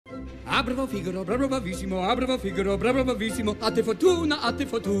Bravo Figaro, bravissimo, bravo Figaro, bravissimo. A te fortuna, a te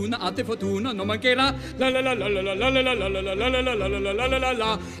fortuna, a te fortuna, non mancherà. La la la la la la la la la la la la la la la la la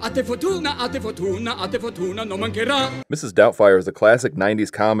la. A te fortuna, a te fortuna, a te fortuna, non mancherà. Mrs. Doubtfire is a classic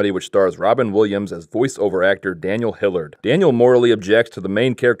 90s comedy which stars Robin Williams as voiceover actor Daniel Hillard. Daniel morally objects to the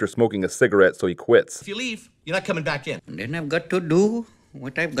main character smoking a cigarette, so he quits. If you leave, you're not coming back in. And then I've got to do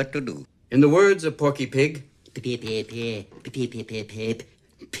what I've got to do. In the words of Porky Pig,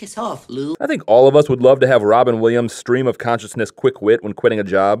 Piss off, Lou. I think all of us would love to have Robin Williams' stream of consciousness quick wit when quitting a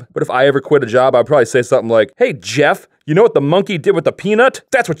job. But if I ever quit a job, I'd probably say something like, "Hey, Jeff, you know what the monkey did with the peanut?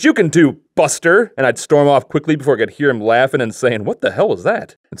 That's what you can do, Buster!" And I'd storm off quickly before I could hear him laughing and saying, "What the hell was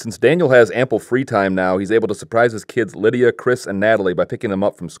that?" And since Daniel has ample free time now, he's able to surprise his kids Lydia, Chris, and Natalie by picking them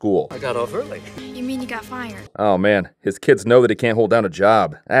up from school. I got off early. You mean you got fired? Oh man, his kids know that he can't hold down a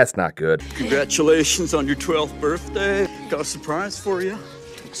job. That's not good. Congratulations on your 12th birthday. Got a surprise for you.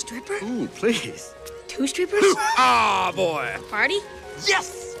 A stripper? Ooh, please. 2 strippers? Ah, boy. Party?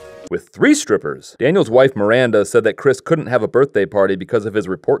 Yes! With 3 strippers. Daniel's wife Miranda said that Chris couldn't have a birthday party because of his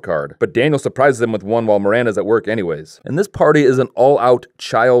report card, but Daniel surprises him with one while Miranda's at work anyways. And this party is an all-out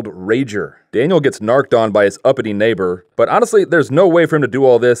child rager. Daniel gets narked on by his uppity neighbor, but honestly, there's no way for him to do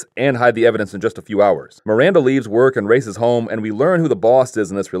all this and hide the evidence in just a few hours. Miranda leaves work and races home, and we learn who the boss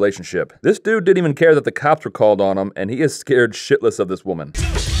is in this relationship. This dude didn't even care that the cops were called on him, and he is scared shitless of this woman.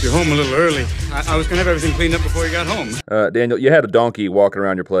 You're home a little early. I was gonna have everything cleaned up before you got home. Daniel, you had a donkey walking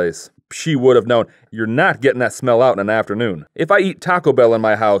around your place. She would have known. You're not getting that smell out in an afternoon. If I eat Taco Bell in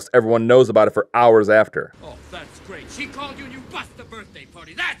my house, everyone knows about it for hours after. Oh, that's great. She called you and you bust the birthday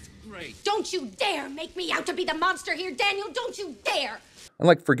party. That's great. Don't you dare make me out to be the monster here, Daniel. Don't you dare. And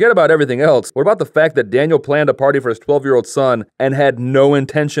like, forget about everything else. What about the fact that Daniel planned a party for his 12-year-old son and had no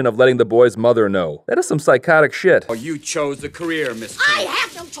intention of letting the boy's mother know? That is some psychotic shit. Oh, you chose the career, Miss I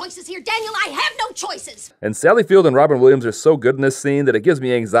have no choices here, Daniel. I have no choices. And Sally Field and Robin Williams are so good in this scene that it gives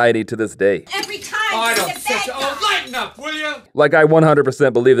me anxiety to this day. Every time. I you don't get such bad a... Oh, lighten up, will you? Like, I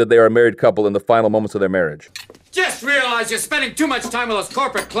 100% believe that they are a married couple in the final moments of their marriage. Just realize you're spending too much time with those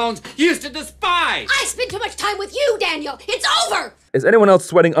corporate clones you used to despise. I spend too much time with you, Daniel. It's over. Is anyone else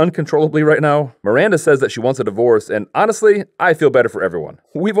sweating uncontrollably right now? Miranda says that she wants a divorce, and honestly, I feel better for everyone.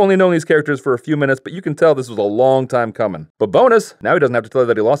 We've only known these characters for a few minutes, but you can tell this was a long time coming. But bonus, now he doesn't have to tell her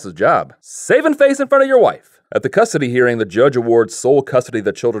that he lost his job. Saving face in front of your wife. At the custody hearing, the judge awards sole custody of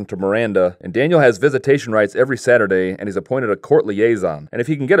the children to Miranda, and Daniel has visitation rights every Saturday, and he's appointed a court liaison. And if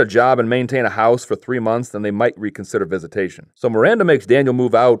he can get a job and maintain a house for 3 months, then they might reconsider visitation. So Miranda makes Daniel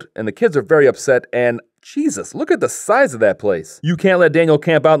move out, and the kids are very upset, and Jesus, look at the size of that place. You can't let Daniel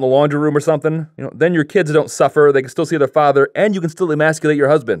camp out in the laundry room or something? You know, then your kids don't suffer, they can still see their father, and you can still emasculate your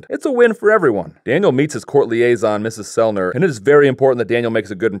husband. It's a win for everyone. Daniel meets his court liaison, Mrs. Sellner, and it is very important that Daniel makes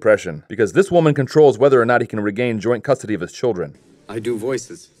a good impression, because this woman controls whether or not he can regain joint custody of his children. I do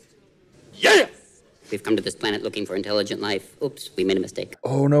voices. Yeah! We've come to this planet looking for intelligent life. Oops, we made a mistake.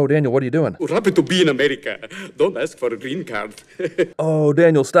 Oh no, Daniel, what are you doing? We're happy to be in America. Don't ask for a green card. Oh,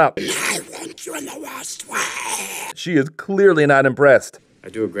 Daniel, stop. I want you in the worst way. She is clearly not impressed. I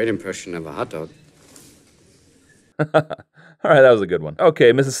do a great impression of a hot dog. Alright, that was a good one.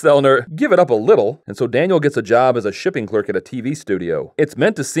 Okay, Mrs. Sellner, give it up a little. And so Daniel gets a job as a shipping clerk at a TV studio. It's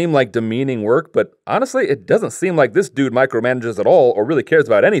meant to seem like demeaning work, but honestly, it doesn't seem like this dude micromanages at all or really cares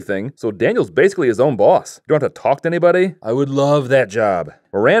about anything. So Daniel's basically his own boss. You don't have to talk to anybody. I would love that job.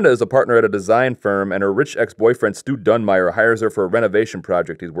 Miranda is a partner at a design firm, and her rich ex-boyfriend Stu Dunmire hires her for a renovation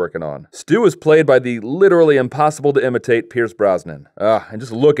project he's working on. Stu is played by the literally impossible to imitate Pierce Brosnan. And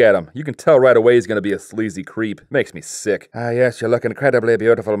just look at him. You can tell right away he's gonna be a sleazy creep. Makes me sick. Yes, you look incredibly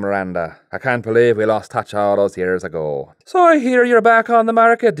beautiful, Miranda. I can't believe we lost touch all those years ago. So I hear you're back on the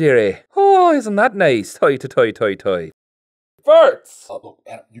market, dearie. Oh, isn't that nice? Toy to toy toy toy. Farts! Look,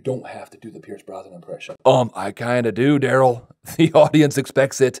 Adam, you don't have to do the Pierce Brosnan impression. I kinda do, Daryl. The audience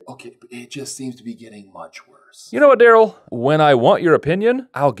expects it. Okay, but it just seems to be getting much worse. You know what, Daryl? When I want your opinion,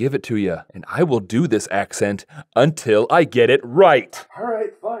 I'll give it to you. And I will do this accent until I get it right.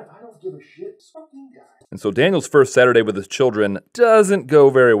 Alright, fine. I don't give a shit. Fucking guy. And so Daniel's first Saturday with his children doesn't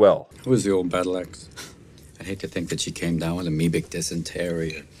go very well. Who was the old battle axe? I'd hate to think that she came down with amoebic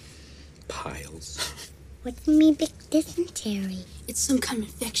dysentery or piles. What's amoebic dysentery? It's some kind of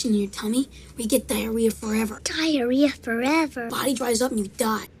infection in your tummy where you get diarrhea forever. Diarrhea forever. Body dries up and you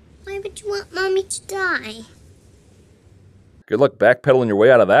die. Why would you want Mommy to die? Good luck backpedaling your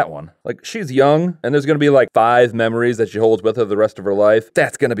way out of that one. Like, she's young, and there's gonna be like 5 memories that she holds with her the rest of her life.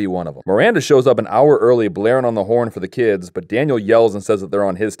 That's gonna be one of them. Miranda shows up an hour early, blaring on the horn for the kids, but Daniel yells and says that they're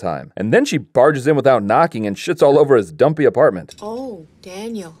on his time. And then she barges in without knocking and shits all over his dumpy apartment. Oh,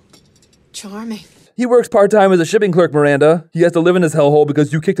 Daniel. charming. He works part-time as a shipping clerk, Miranda. He has to live in his hellhole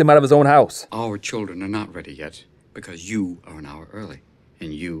because you kicked him out of his own house. Our children are not ready yet because you are an hour early.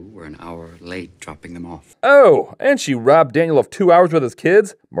 And you were an hour late dropping them off. Oh, and she robbed Daniel of 2 hours with his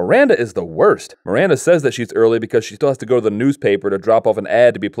kids? Miranda is the worst. Miranda says that she's early because she still has to go to the newspaper to drop off an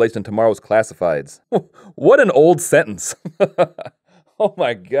ad to be placed in tomorrow's classifieds. What an old sentence. Oh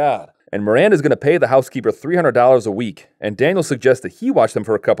my God. And Miranda's going to pay the housekeeper $300 a week. And Daniel suggests that he watch them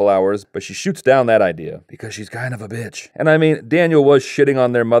for a couple hours, but she shoots down that idea because she's kind of a bitch. And I mean, Daniel was shitting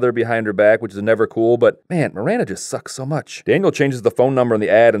on their mother behind her back, which is never cool, but man, Miranda just sucks so much. Daniel changes the phone number in the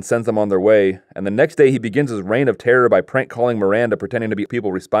ad and sends them on their way. And the next day he begins his reign of terror by prank calling Miranda, pretending to be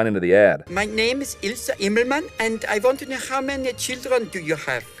people responding to the ad. My name is Ilsa Immelman, and I want to know how many children do you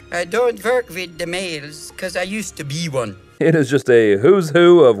have? I don't work with the males, because I used to be one. It is just a who's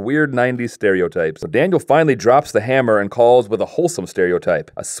who of weird 90s stereotypes. So Daniel finally drops the hammer and calls with a wholesome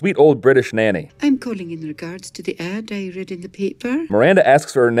stereotype, a sweet old British nanny. I'm calling in regards to the ad I read in the paper. Miranda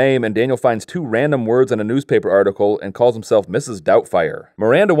asks for her name, and Daniel finds 2 random words in a newspaper article and calls himself Mrs. Doubtfire.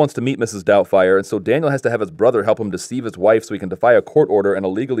 Miranda wants to meet Mrs. Doubtfire, and so Daniel has to have his brother help him deceive his wife so he can defy a court order and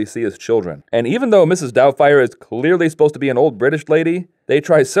illegally see his children. And even though Mrs. Doubtfire is clearly supposed to be an old British lady, they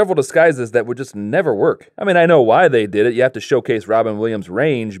try several disguises that would just never work. I mean, I know why they did it. You have to showcase Robin Williams'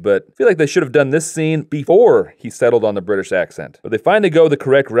 range, but I feel like they should have done this scene before he settled on the British accent. But they finally go the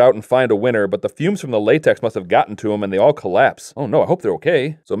correct route and find a winner, but the fumes from the latex must have gotten to him and they all collapse. Oh no, I hope they're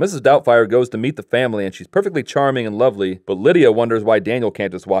okay. So Mrs. Doubtfire goes to meet the family and she's perfectly charming and lovely, but Lydia wonders why Daniel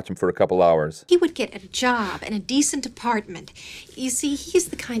can't just watch him for a couple hours. He would get a job and a decent apartment. You see, he's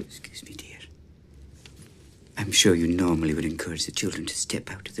the kind... Excuse me, dear. I'm sure you normally would encourage the children to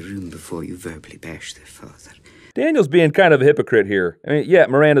step out of the room before you verbally bash their father. Daniel's being kind of a hypocrite here. I mean, yeah,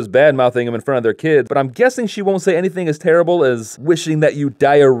 Miranda's bad-mouthing him in front of their kids, but I'm guessing she won't say anything as terrible as wishing that you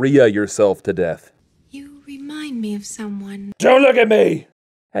diarrhea yourself to death. You remind me of someone. Don't look at me!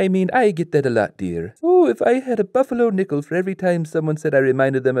 I mean, I get that a lot, dear. Oh, if I had a buffalo nickel for every time someone said I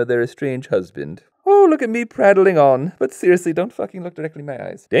reminded them of their estranged husband. Oh, look at me prattling on. But seriously, don't fucking look directly in my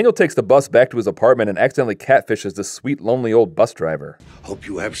eyes. Daniel takes the bus back to his apartment and accidentally catfishes this sweet, lonely old bus driver. Hope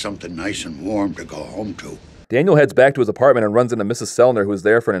you have something nice and warm to go home to. Daniel heads back to his apartment and runs into Mrs. Sellner, who is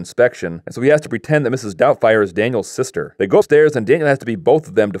there for an inspection, and so he has to pretend that Mrs. Doubtfire is Daniel's sister. They go upstairs and Daniel has to be both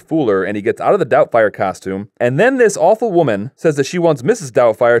of them to fool her, and he gets out of the Doubtfire costume, and then this awful woman says that she wants Mrs.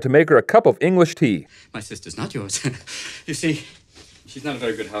 Doubtfire to make her a cup of English tea. My sister's not yours. You see, she's not a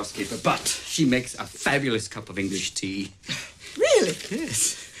very good housekeeper, but she makes a fabulous cup of English tea. Really?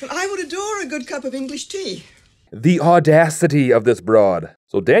 Yes. Well, I would adore a good cup of English tea. The audacity of this broad.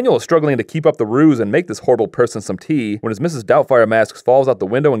 So Daniel is struggling to keep up the ruse and make this horrible person some tea when his Mrs. Doubtfire mask falls out the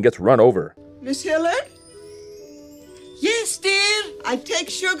window and gets run over. Miss Hillard? Yes, dear. I take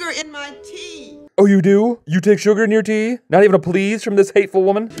sugar in my tea. Oh, you do? You take sugar in your tea? Not even a please from this hateful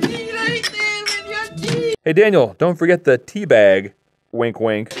woman? Tea right there with your tea. Hey, Daniel, don't forget the tea bag. Wink,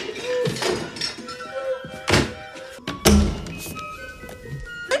 wink.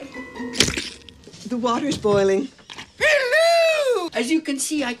 The water's boiling. Hello! As you can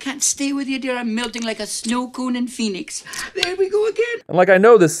see, I can't stay with you, dear. I'm melting like a snow cone in Phoenix. There we go again. And like, I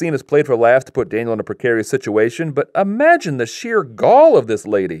know this scene is played for laughs to put Daniel in a precarious situation, but imagine the sheer gall of this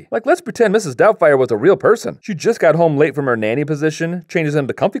lady. Like, let's pretend Mrs. Doubtfire was a real person. She just got home late from her nanny position, changes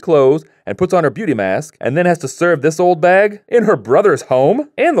into comfy clothes, and puts on her beauty mask, and then has to serve this old bag in her brother's home?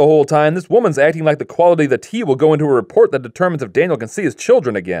 And the whole time, this woman's acting like the quality of the tea will go into a report that determines if Daniel can see his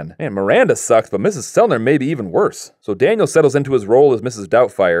children again. Man, Miranda sucks, but Mrs. Sellner may be even worse. So Daniel settles into his role as Mrs.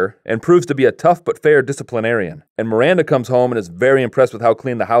 Doubtfire, and proves to be a tough but fair disciplinarian. And Miranda comes home and is very impressed with how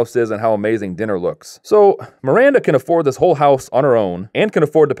clean the house is and how amazing dinner looks. So, Miranda can afford this whole house on her own, and can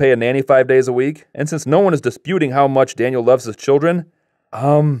afford to pay a nanny 5 days a week, and since no one is disputing how much Daniel loves his children,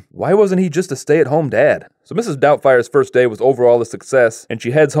 why wasn't he just a stay-at-home dad? So Mrs. Doubtfire's first day was overall a success, and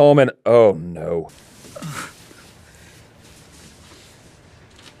she heads home and, oh no.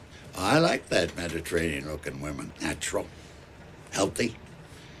 I like that Mediterranean-looking women. Natural. Healthy.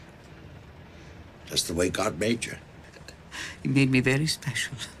 That's the way God made you. He made me very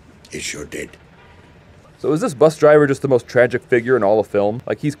special. He sure did. So is this bus driver just the most tragic figure in all of film?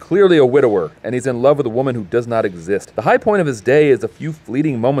 Like, he's clearly a widower, and he's in love with a woman who does not exist. The high point of his day is the few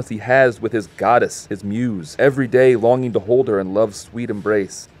fleeting moments he has with his goddess, his muse, every day longing to hold her in love's sweet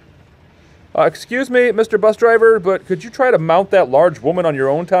embrace. Excuse me, Mr. Bus Driver, but could you try to mount that large woman on your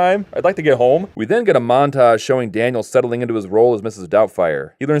own time? I'd like to get home. We then get a montage showing Daniel settling into his role as Mrs.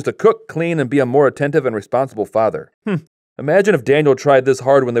 Doubtfire. He learns to cook, clean, and be a more attentive and responsible father. Imagine if Daniel tried this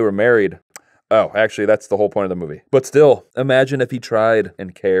hard when they were married. Oh, actually, that's the whole point of the movie. But still, imagine if he tried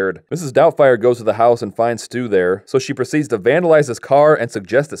and cared. Mrs. Doubtfire goes to the house and finds Stu there, so she proceeds to vandalize his car and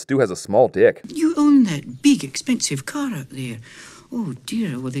suggests that Stu has a small dick. You own that big, expensive car out there. Oh,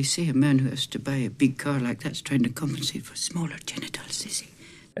 dear. Well, they say a man who has to buy a big car like that's trying to compensate for smaller genitals, is he?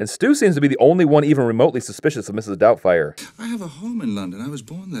 And Stu seems to be the only one even remotely suspicious of Mrs. Doubtfire. I have a home in London. I was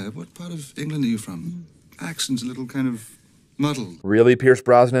born there. What part of England are you from? Accent's a little kind of muddled. Really, Pierce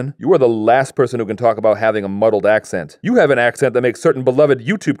Brosnan? You are the last person who can talk about having a muddled accent. You have an accent that makes certain beloved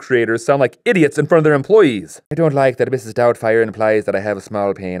YouTube creators sound like idiots in front of their employees. I don't like that Mrs. Doubtfire implies that I have a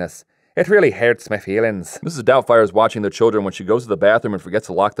small penis. It really hurts my feelings. Mrs. Doubtfire is watching their children when she goes to the bathroom and forgets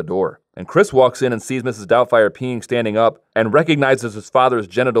to lock the door. And Chris walks in and sees Mrs. Doubtfire peeing standing up and recognizes his father's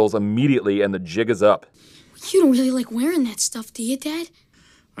genitals immediately, and the jig is up. You don't really like wearing that stuff, do you, Dad?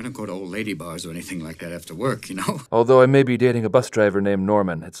 I don't go to old lady bars or anything like that after work, you know? Although I may be dating a bus driver named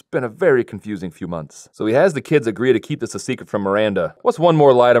Norman, it's been a very confusing few months. So he has the kids agree to keep this a secret from Miranda. What's one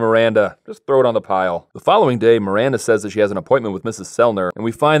more lie to Miranda? Just throw it on the pile. The following day, Miranda says that she has an appointment with Mrs. Sellner, and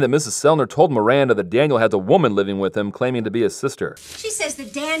we find that Mrs. Sellner told Miranda that Daniel has a woman living with him, claiming to be his sister. She says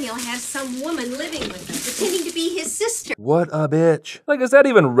that Daniel has some woman living with him, pretending to be his sister. What a bitch. Like, is that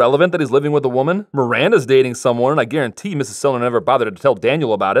even relevant that he's living with a woman? Miranda's dating someone, and I guarantee Mrs. Sellner never bothered to tell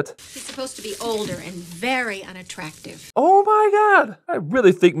Daniel about it. He's supposed to be older and very unattractive. Oh my god! I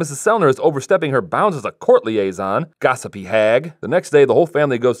really think Mrs. Sellner is overstepping her bounds as a court liaison. Gossipy hag. The next day, the whole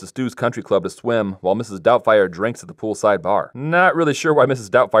family goes to Stu's country club to swim, while Mrs. Doubtfire drinks at the poolside bar. Not really sure why Mrs.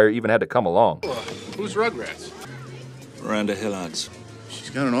 Doubtfire even had to come along. Who's Rugrats? Miranda Hillard's. She's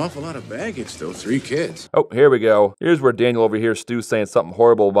got an awful lot of baggage, though. 3 kids. Oh, here we go. Here's where Daniel overhears Stu saying something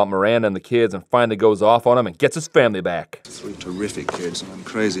horrible about Miranda and the kids and finally goes off on him and gets his family back. 3 terrific kids, and I'm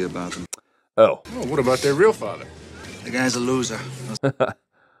crazy about them. Oh. Oh, what about their real father? The guy's a loser.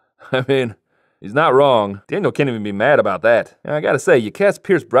 I mean, he's not wrong. Daniel can't even be mad about that. And I gotta say, you cast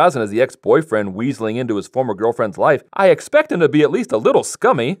Pierce Brosnan as the ex-boyfriend weaseling into his former girlfriend's life. I expect him to be at least a little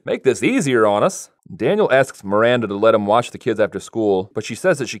scummy. Make this easier on us. Daniel asks Miranda to let him watch the kids after school, but she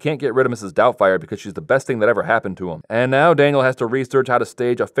says that she can't get rid of Mrs. Doubtfire because she's the best thing that ever happened to him. And now Daniel has to research how to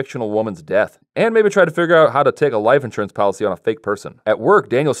stage a fictional woman's death, and maybe try to figure out how to take a life insurance policy on a fake person. At work,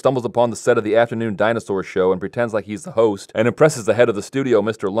 Daniel stumbles upon the set of the afternoon dinosaur show and pretends like he's the host, and impresses the head of the studio,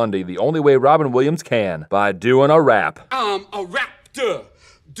 Mr. Lundy, the only way Robin Williams can, by doing a rap. I'm a raptor,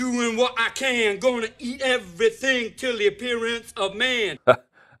 doing what I can, gonna eat everything till the appearance of man.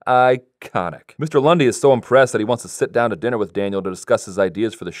 Iconic. Mr. Lundy is so impressed that he wants to sit down to dinner with Daniel to discuss his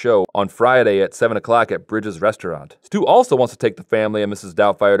ideas for the show on Friday at 7 o'clock at Bridges Restaurant. Stu also wants to take the family and Mrs.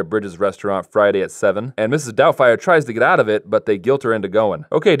 Doubtfire to Bridges Restaurant Friday at 7, and Mrs. Doubtfire tries to get out of it, but they guilt her into going.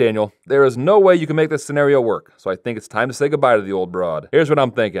 Okay, Daniel, there is no way you can make this scenario work, so I think it's time to say goodbye to the old broad. Here's what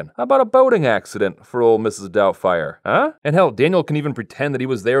I'm thinking. How about a boating accident for old Mrs. Doubtfire, huh? And hell, Daniel can even pretend that he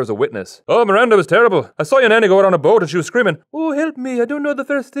was there as a witness. Oh, Miranda was terrible. I saw your nanny go out on a boat and she was screaming, "Oh, help me, I don't know the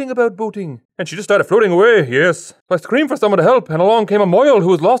first thing about boating." And she just started floating away, yes. So I screamed for someone to help, and along came a moil who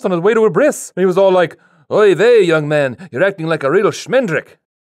was lost on his way to a bris. And he was all like, "Oy vey, young man, you're acting like a real schmendrick."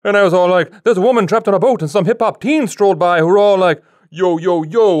 And I was all like, "There's a woman trapped on a boat," and some hip-hop teens strolled by who were all like, "Yo, yo,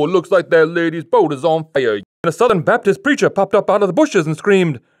 yo, looks like that lady's boat is on fire." And a Southern Baptist preacher popped up out of the bushes and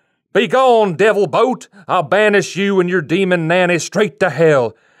screamed, "Be gone, devil boat! I'll banish you and your demon nanny straight to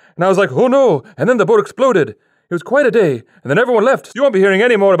hell." And I was like, "Oh no," and then the boat exploded. It was quite a day, and then everyone left. You won't be hearing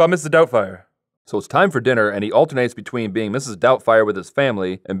any more about Mrs. Doubtfire. So it's time for dinner, and he alternates between being Mrs. Doubtfire with his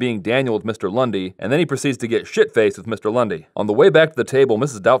family and being Daniel with Mr. Lundy, and then he proceeds to get shit-faced with Mr. Lundy. On the way back to the table,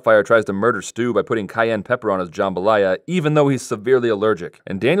 Mrs. Doubtfire tries to murder Stu by putting cayenne pepper on his jambalaya, even though he's severely allergic.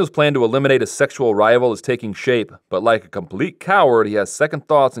 And Daniel's plan to eliminate his sexual rival is taking shape, but like a complete coward, he has second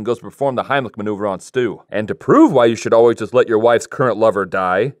thoughts and goes to perform the Heimlich maneuver on Stu. And to prove why you should always just let your wife's current lover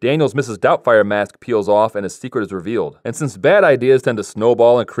die, Daniel's Mrs. Doubtfire mask peels off and his secret is revealed. And since bad ideas tend to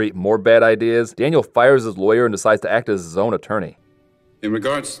snowball and create more bad ideas, Daniel fires his lawyer and decides to act as his own attorney. In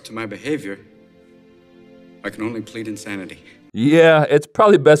regards to my behavior, I can only plead insanity. Yeah, it's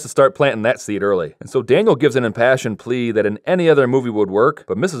probably best to start planting that seed early. And so Daniel gives an impassioned plea that in any other movie would work,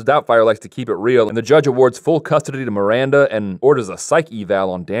 but Mrs. Doubtfire likes to keep it real, and the judge awards full custody to Miranda and orders a psych eval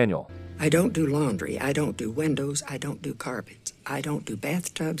on Daniel. I don't do laundry. I don't do windows. I don't do carpets. I don't do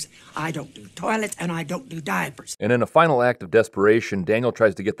bathtubs. I don't do toilets, and I don't do diapers. And in a final act of desperation, Daniel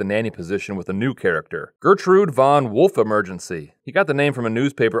tries to get the nanny position with a new character, Gertrude von Wolfemergency. He got the name from a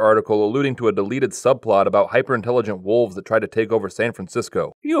newspaper article alluding to a deleted subplot about hyper-intelligent wolves that tried to take over San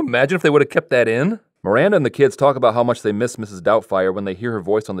Francisco. Can you imagine if they would have kept that in? Miranda and the kids talk about how much they miss Mrs. Doubtfire when they hear her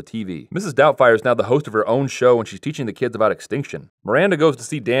voice on the TV. Mrs. Doubtfire is now the host of her own show and she's teaching the kids about extinction. Miranda goes to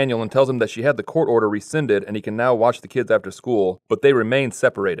see Daniel and tells him that she had the court order rescinded and he can now watch the kids after school, but they remain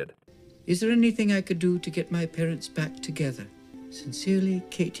separated. Is there anything I could do to get my parents back together? Sincerely,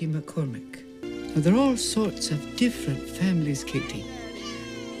 Katie McCormick. Now, there are all sorts of different families, Katie.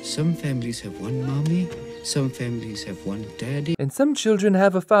 Some families have one mommy, some families have one daddy. And some children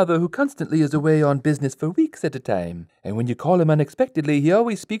have a father who constantly is away on business for weeks at a time. And when you call him unexpectedly, he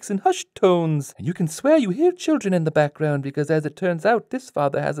always speaks in hushed tones. And you can swear you hear children in the background because, as it turns out, this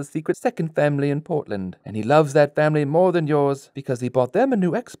father has a secret second family in Portland. And he loves that family more than yours because he bought them a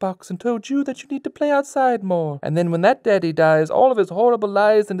new Xbox and told you that you need to play outside more. And then when that daddy dies, all of his horrible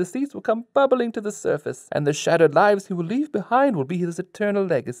lies and deceits will come bubbling to the surface. And the shattered lives he will leave behind will be his eternal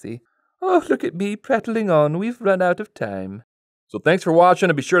legacy. Oh, look at me prattling on. We've run out of time. So thanks for watching,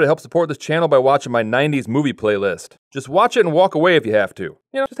 and be sure to help support this channel by watching my 90s movie playlist. Just watch it and walk away if you have to.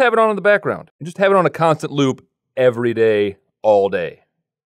 You know, just have it on in the background. And just have it on a constant loop every day, all day.